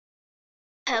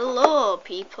Hello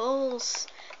peoples,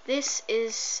 this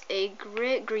is a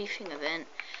great griefing event.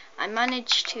 I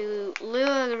managed to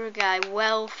lure a guy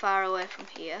well far away from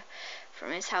here,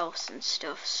 from his house and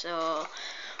stuff, so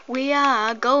we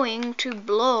are going to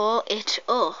blow it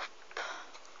up.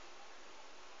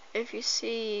 If you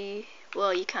see,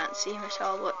 well, you can't see him at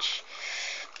all, watch,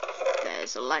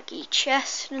 there's a laggy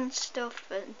chest and stuff,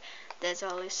 and there's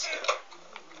all his stuff.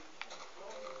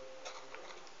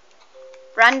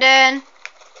 Brandon!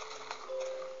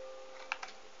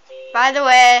 By the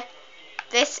way,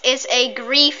 this is a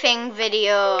griefing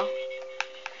video.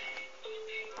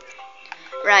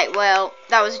 Right, well,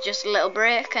 that was just a little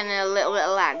break and a little bit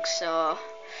of lag, so...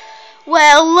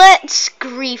 Well, let's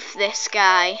grief this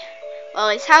guy. Well,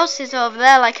 his house is over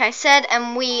there, like I said,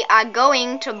 and we are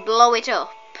going to blow it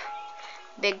up.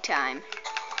 Big time.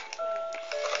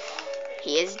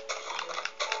 He's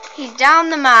down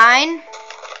the mine.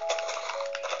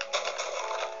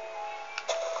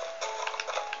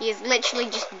 He is literally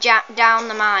just down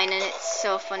the mine, and it's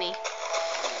so funny.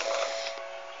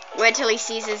 Wait till he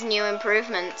sees his new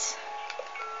improvements.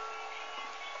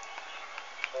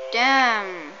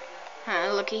 Damn.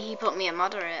 Lucky he put me a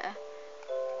moderator.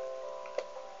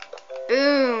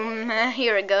 Boom.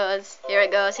 Here it goes. Here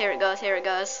it goes. Here it goes. Here it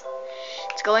goes.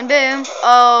 It's going boom.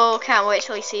 Oh, can't wait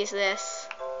till he sees this.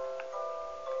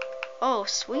 Oh,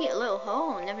 sweet, a little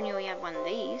hole. Never knew he had one of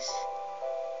these.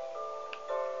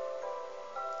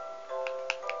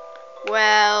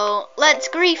 Well, let's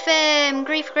grief him.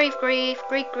 Grief, grief, grief,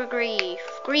 grief, grief, grief,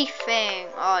 griefing.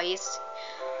 Oh, it's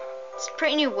a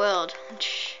pretty new world.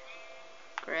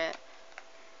 Great.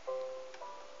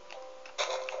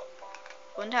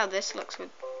 Wonder how this looks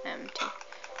with empty.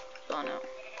 Blown up.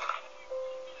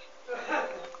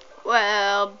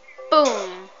 Well,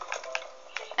 boom.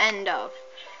 End of.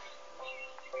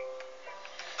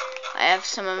 I have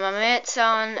some of my mates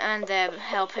on, and they're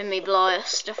helping me blow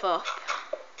stuff up.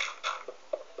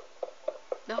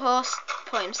 The host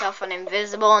put himself on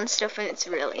invisible and stuff, and it's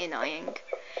really annoying.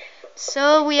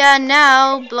 So we are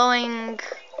now blowing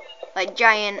like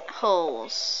giant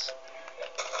holes.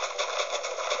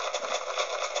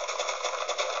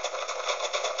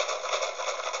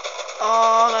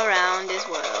 All around his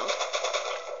world.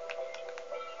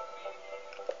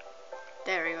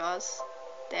 There he was.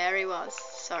 There he was.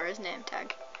 Saw his name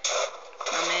tag.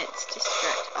 My mate's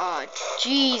distracted. Oh,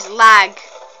 jeez, lag.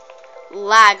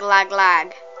 Lag, lag,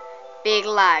 lag. Big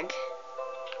lag.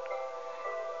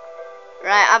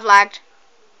 Right, I've lagged.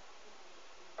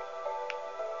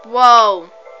 Whoa.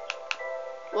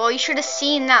 Whoa, you should have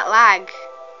seen that lag.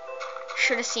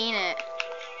 Should have seen it.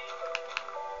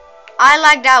 I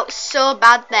lagged out so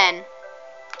bad then.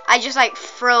 I just like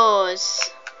froze.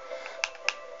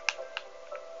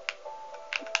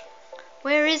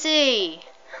 Where is he?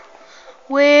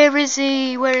 Where is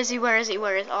he? Where is he? Where is he?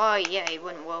 Where is he? Oh yeah, he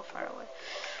went well far away.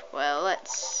 Well,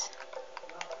 let's...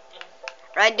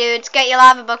 Right, dudes, get your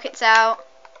lava buckets out.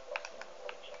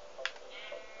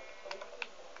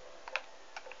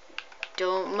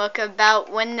 Don't muck about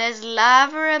when there's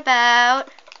lava about.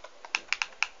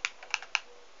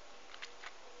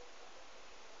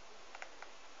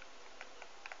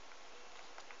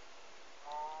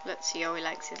 Let's see how he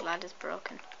likes his ladders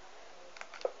broken.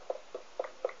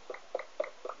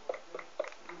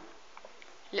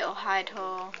 Little hide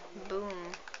hole.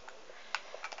 Boom.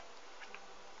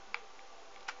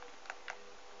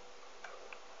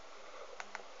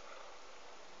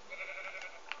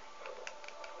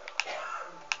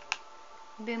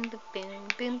 Boom, boom, boom,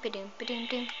 boom, boom, boom,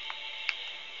 boom.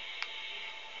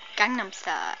 Gangnam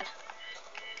Style.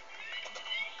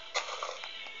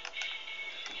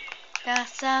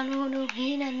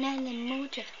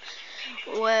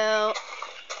 Well,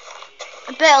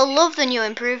 I bet I love the new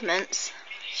improvements.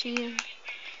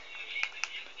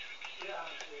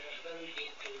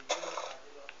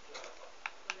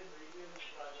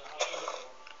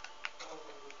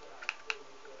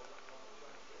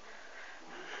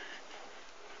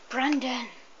 Brandon,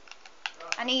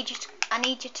 I need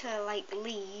you to like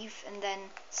leave and then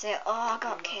say, oh, I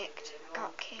got kicked.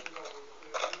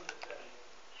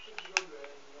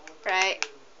 Right.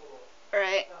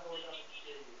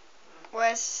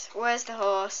 Where's the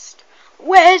host?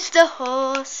 Where's the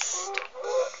host?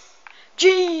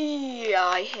 Gee,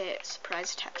 I hate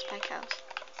surprise attacks by cows.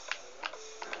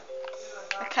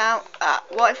 I can't.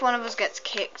 What if one of us gets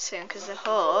kicked soon? Because the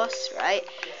host, right?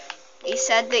 He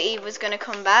said that he was gonna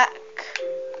come back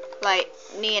like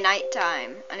near night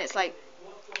time, and it's like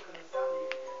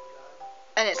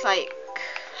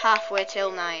halfway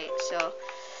till night. So,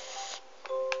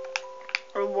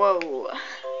 whoa.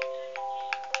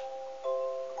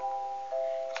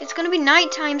 It's gonna be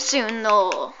nighttime soon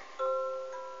though.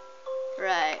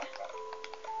 Right.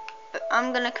 But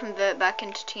I'm gonna convert back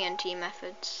into TNT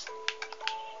methods.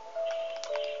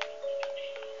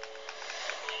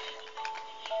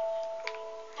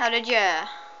 How did you?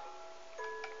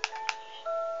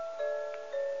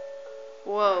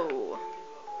 Whoa.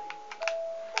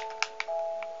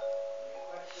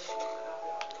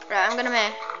 Right, I'm gonna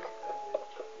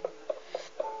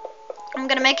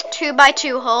make a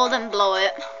 2x2 hole, then blow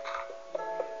it.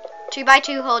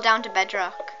 2x2 hole down to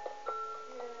bedrock.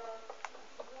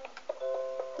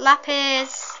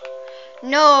 Lapis.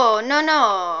 No, no,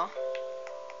 no.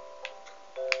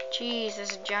 Jeez,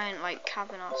 there's a giant like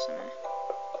cabin or something.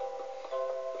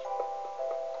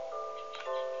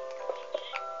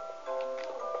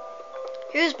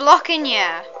 Who's blocking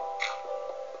you?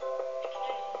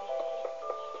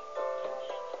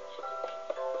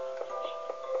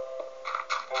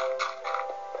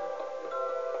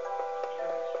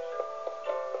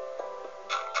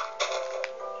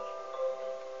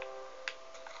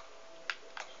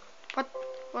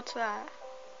 What's that?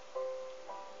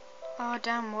 Oh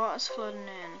damn, water's flooding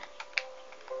in.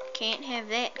 Can't have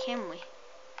that, can we?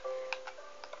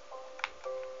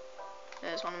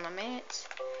 There's one of my mates.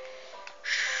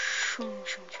 Shum,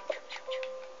 shum, shum, shum,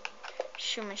 shum,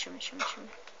 shum. Shum, shum, shum.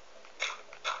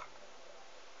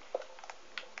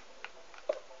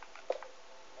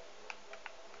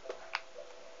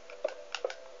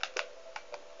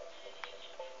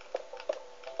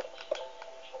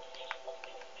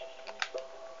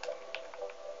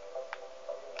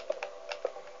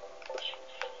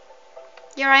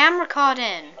 Yeah, I am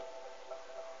recording.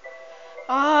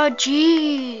 Oh,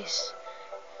 jeez.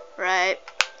 Right.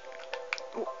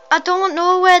 I don't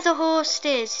know where the host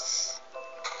is.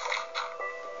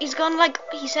 He's gone like,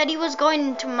 he said he was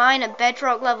going to mine at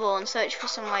bedrock level and search for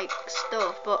some like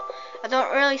stuff, but I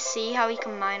don't really see how he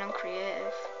can mine on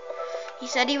creative. He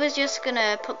said he was just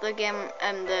gonna put the game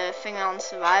the thing on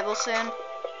survival soon.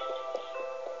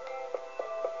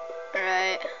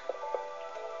 Right.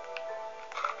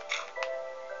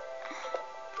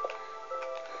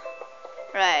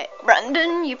 Right,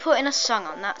 Brandon, you putting a song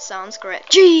on, that sounds great.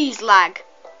 Jeez, lag.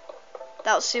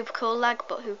 That was super cool lag,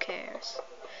 but who cares?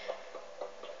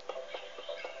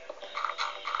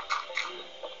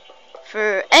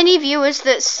 For any viewers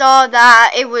that saw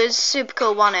that, it was super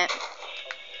cool, wasn't it?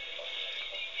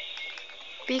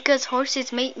 Because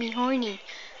horses make me horny.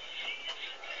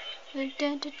 Yeah,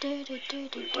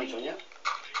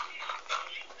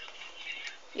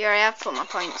 I have put my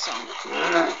points on.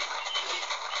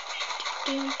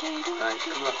 Right,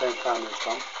 come up and camera's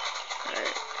gone.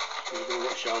 Right. You're going to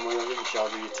get shown where you're going to show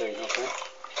you too, okay?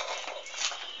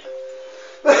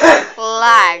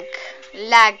 Lag.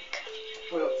 Lag.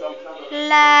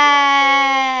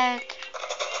 Lag.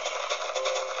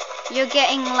 You're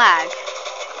getting lag.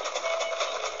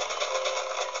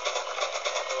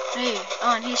 Hey,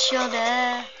 on his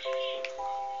shoulder.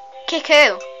 Kick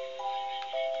who?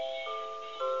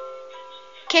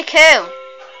 Kick who?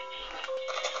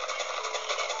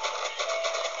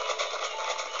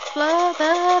 Blah,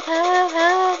 blah, blah,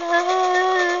 blah,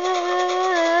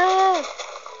 blah.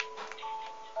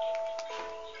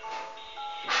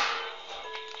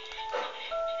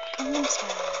 Come inside.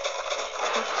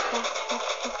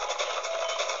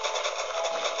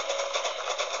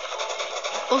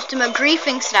 Ultimate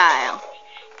griefing style.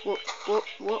 Whoop, whoop,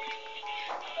 whoop.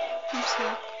 I'm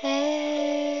so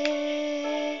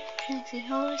hey, sexy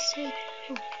horsey.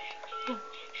 Ooh, ooh.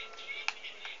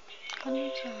 Come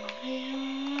inside.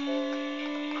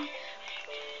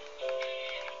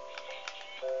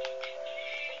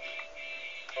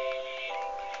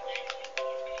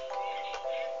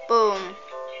 Boom.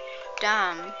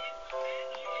 Damn.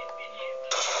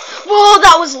 Whoa,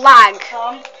 that was lag.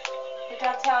 Tom, did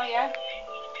Dad tell you?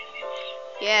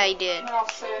 Yeah, he did. Coming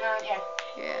off soon, aren't you?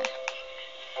 Yeah.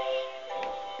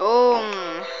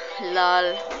 Boom.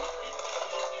 Lol.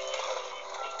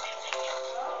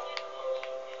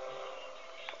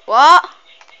 What?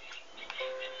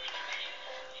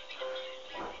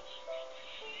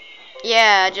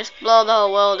 Yeah, just blow the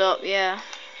whole world up, yeah.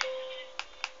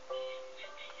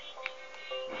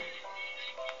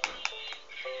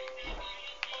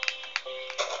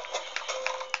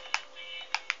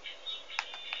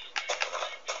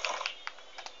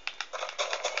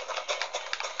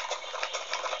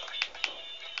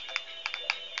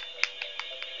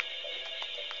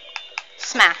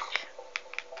 Smack.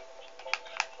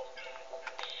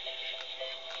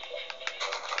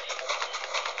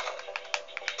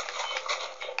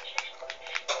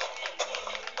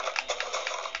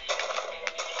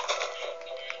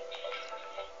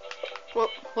 Whoa,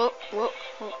 whoa, whoa,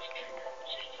 whoa.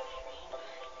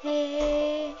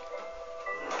 Hey.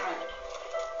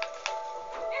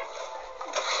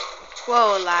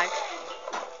 Whoa, lag.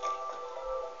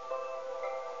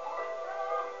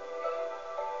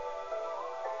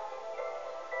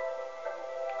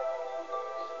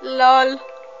 LOL.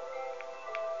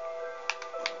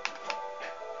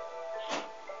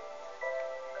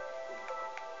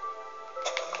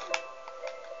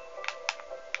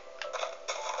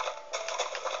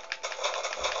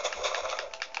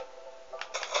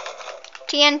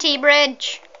 TNT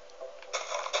bridge.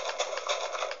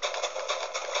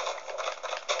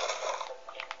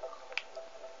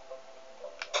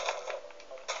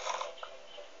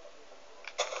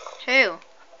 Who?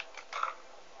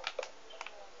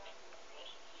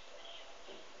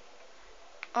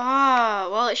 Oh,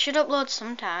 well, it should upload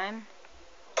sometime.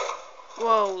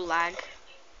 Whoa, lag.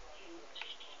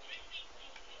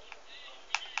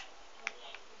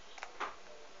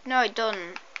 No, it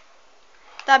doesn't.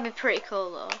 That'd be pretty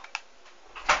cool, though.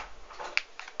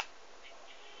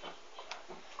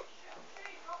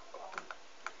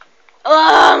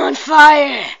 Oh, I'm on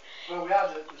fire! Well, we had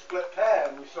the split pair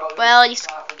and we saw it. Well,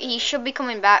 he should be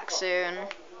coming back soon.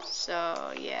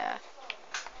 So, yeah.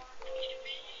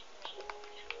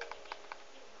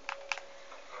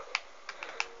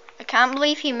 I can't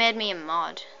believe he made me a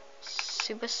mod.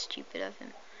 Super stupid of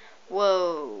him.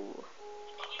 Whoa.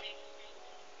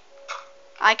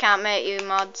 I can't make you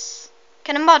mods.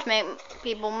 Can a mod make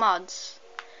people mods?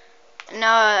 No,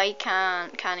 I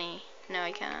can't. Can he? No,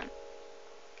 I can't.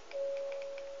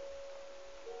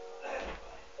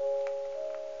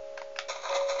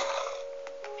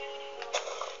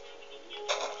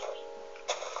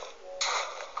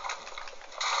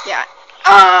 Yeah.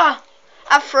 Ah!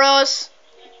 I froze.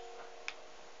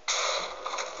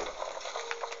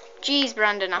 Jeez,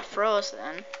 Brandon, I froze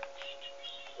then.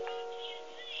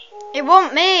 It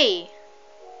wasn't me.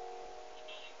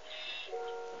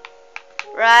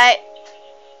 Right.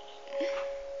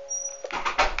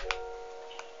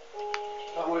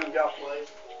 I wouldn't go,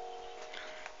 please.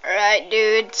 Right,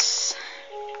 dudes.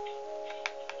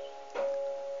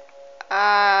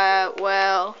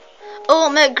 Well,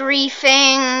 ultimate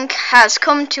griefing has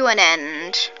come to an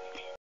end.